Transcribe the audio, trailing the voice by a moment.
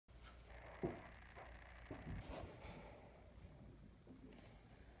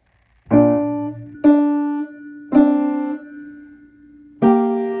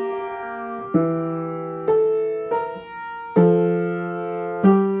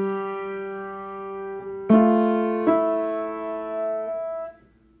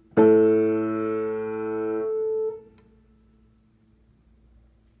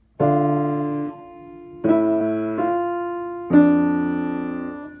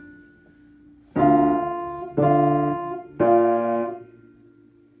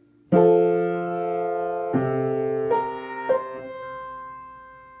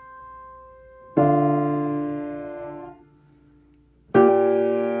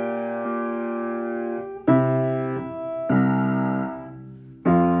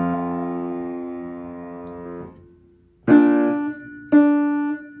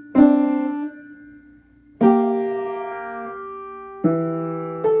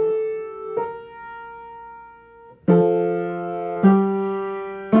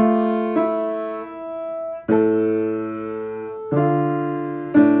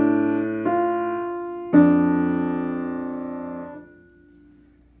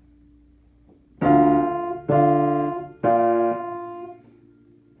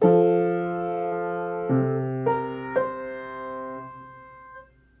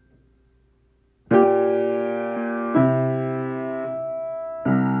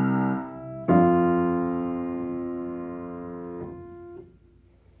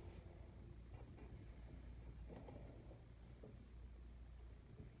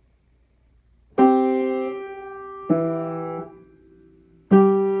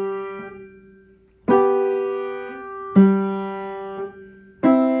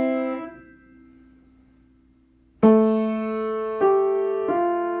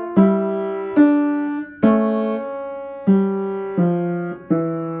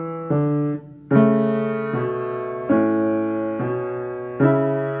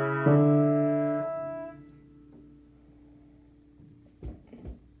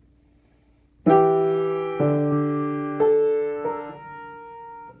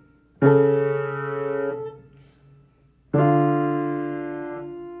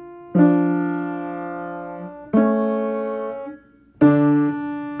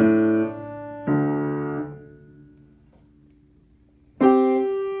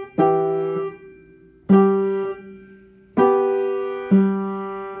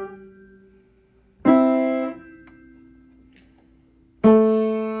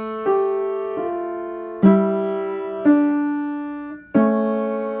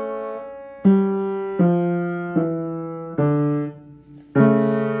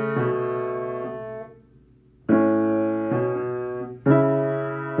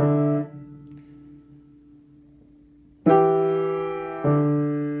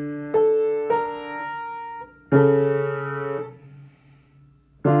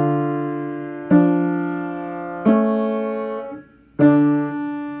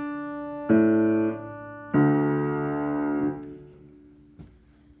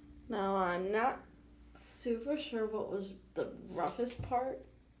not super sure what was the roughest part,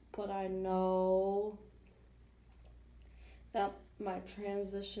 but I know that my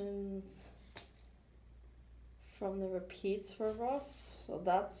transitions from the repeats were rough, so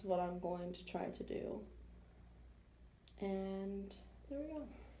that's what I'm going to try to do. And there we go.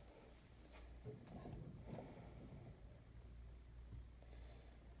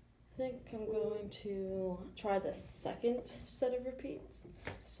 I think I'm going to try the second set of repeats.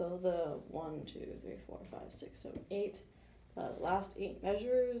 So the 1, 2, 3, 4, 5, 6, 7, 8, the last 8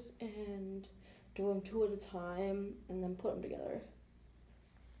 measures, and do them 2 at a time, and then put them together.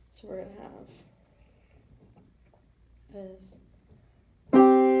 So we're gonna have this.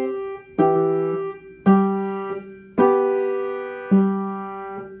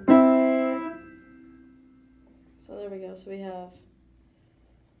 So there we go. So we have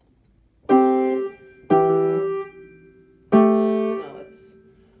 1, 2. No, it's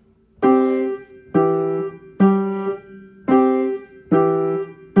 1, 2.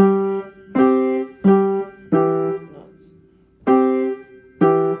 No, it's.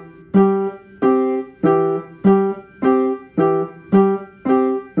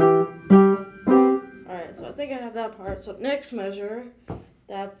 Alright, so I think I have that part. So next measure,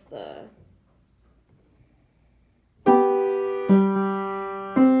 that's the.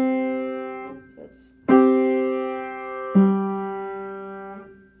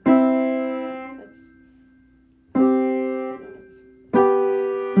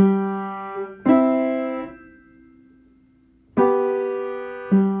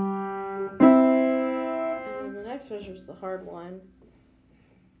 Measure is the hard one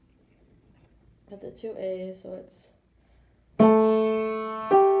at the 2 A's, so it's. I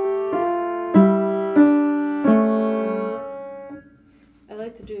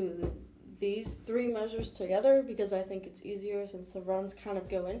like to do these 3 measures together because I think it's easier since the runs kind of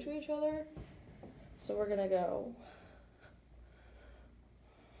go into each other. So we're gonna go.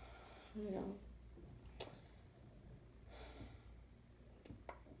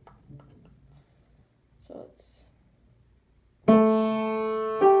 So it's.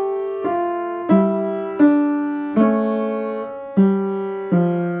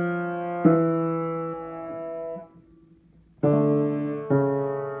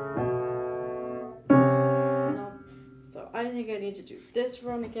 I think I need to do this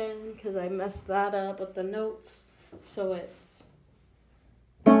run again because I messed that up with the notes. So it's.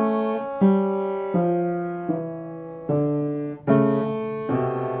 Nope,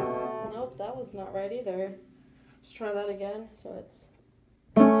 that was not right either. Let's try that again. So it's.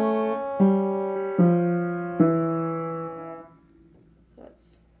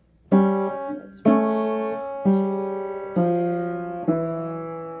 That's 1, 2,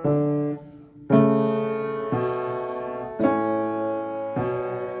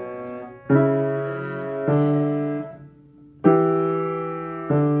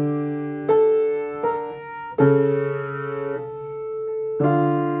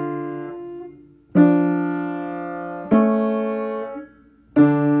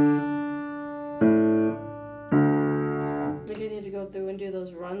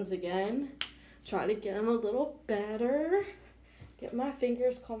 again, try to get them a little better, get my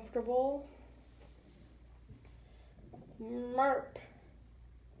fingers comfortable. Marp.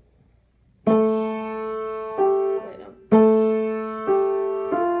 Wait, no.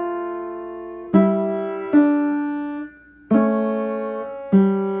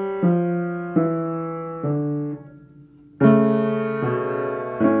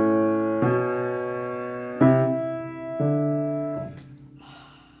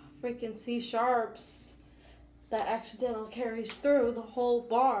 Freaking C sharps. That accidental carries through the whole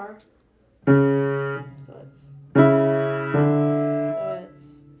bar. So it's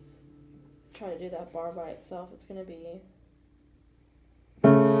try to do that bar by itself. It's gonna be.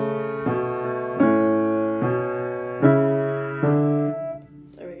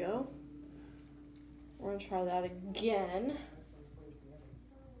 There we go. We're gonna try that again.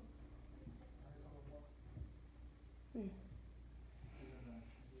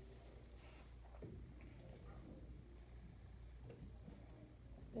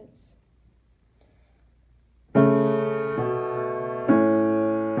 It's.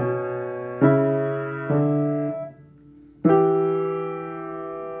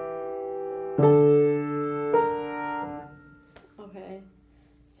 Okay,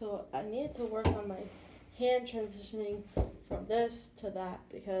 so I need to work on my hand transitioning from this to that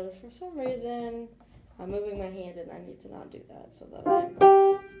because for some reason I'm moving my hand and I need to not do that so that I'm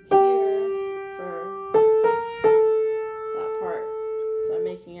here for that part. So I'm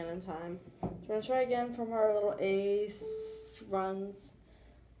making it in time. So we're gonna try again from our little A runs.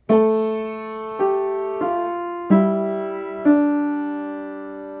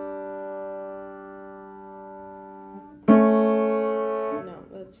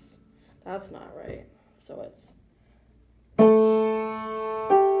 that's not right. So it's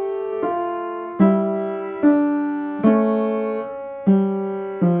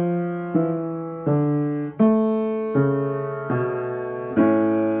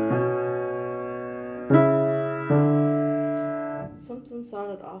something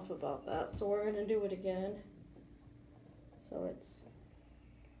sounded off about that, so we're gonna do it again. So it's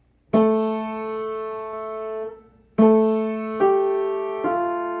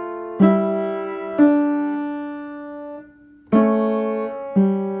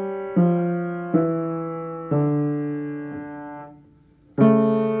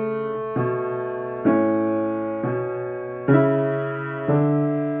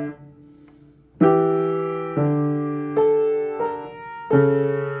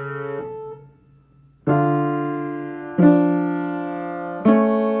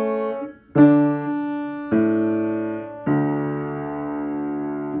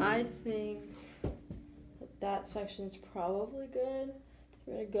I think that section's probably good.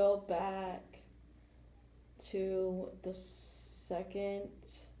 We're gonna go back to the second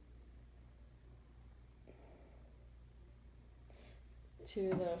to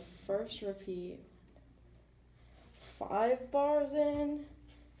the first repeat 5 bars in,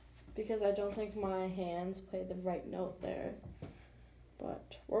 because I don't think my hands played the right note there,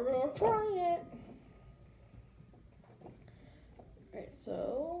 but we're gonna try it. Alright,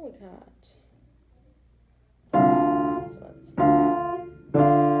 so we got, so that's,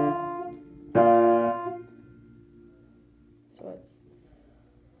 so it's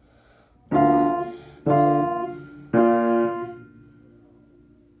 1, 2, 3,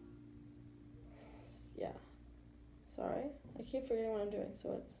 yeah, sorry, I keep forgetting what I'm doing,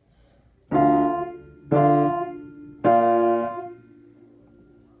 so it's 1, 2.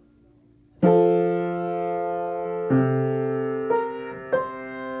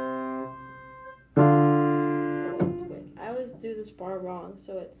 So it's, wait, I always do this bar wrong,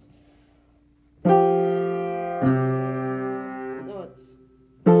 so it's 1, 2, no, it's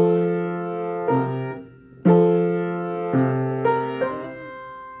 1, 1,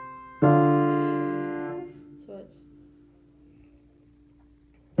 2, so it's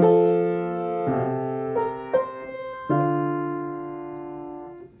 1.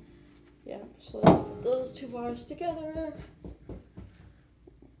 Yeah, so let's put those 2 bars together.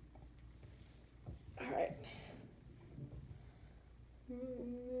 Alright.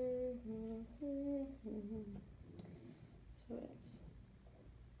 So it's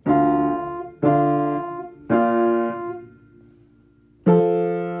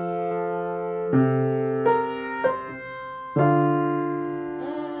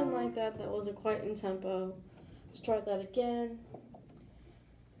and like that wasn't quite in tempo. Let's try that again.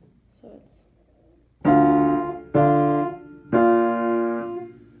 So it's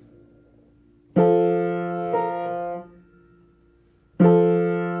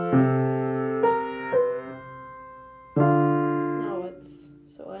no, it's,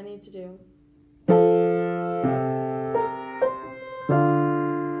 so I need to do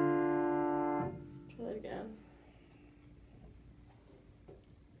try that again.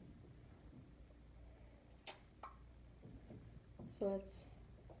 So it's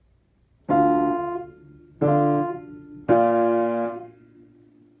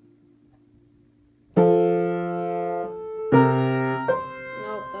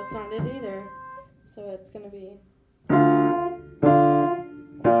nope, that's not it either. So it's gonna be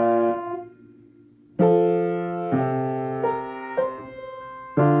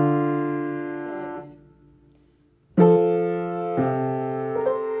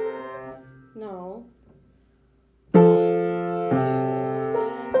no. 1, 2,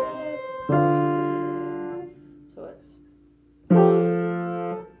 and 3. So it's 1,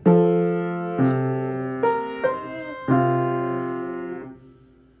 2,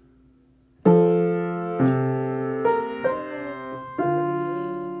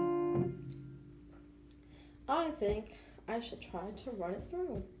 I think I should try to run it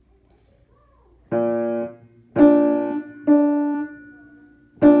through.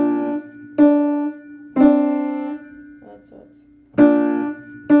 So it's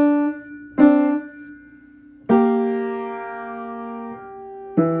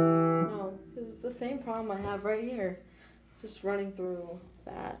no, because it's the same problem I have right here. Just running through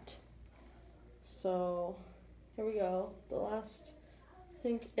that. So here we go. The last, I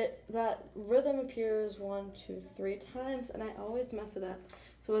think that rhythm appears 1, 2, 3 times, and I always mess it up.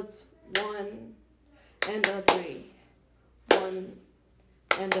 So it's 1 and a 3, 1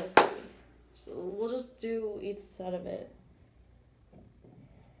 and a 3. So we'll just do each set of it.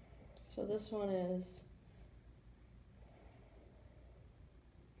 So this one is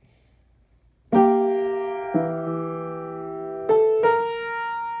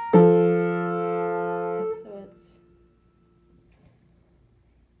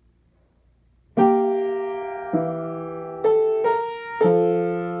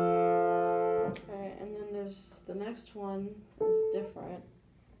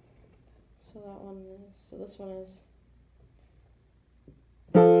So that one is, so this one is.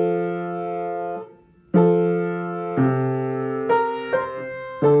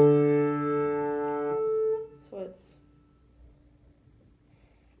 So it's.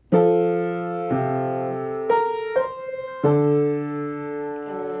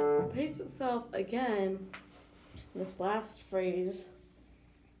 And it repeats itself again in this last phrase.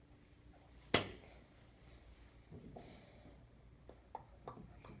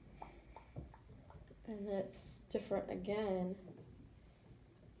 And it's different again.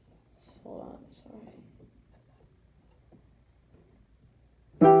 Hold on, sorry.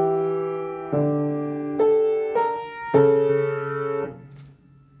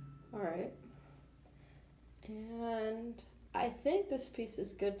 Alright. And I think this piece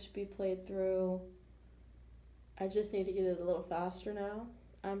is good to be played through. I just need to get it a little faster now.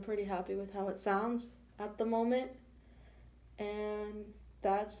 I'm pretty happy with how it sounds at the moment. And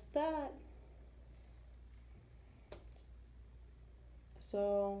that's that.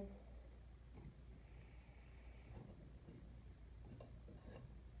 So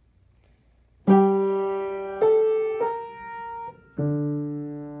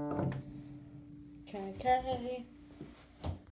okay.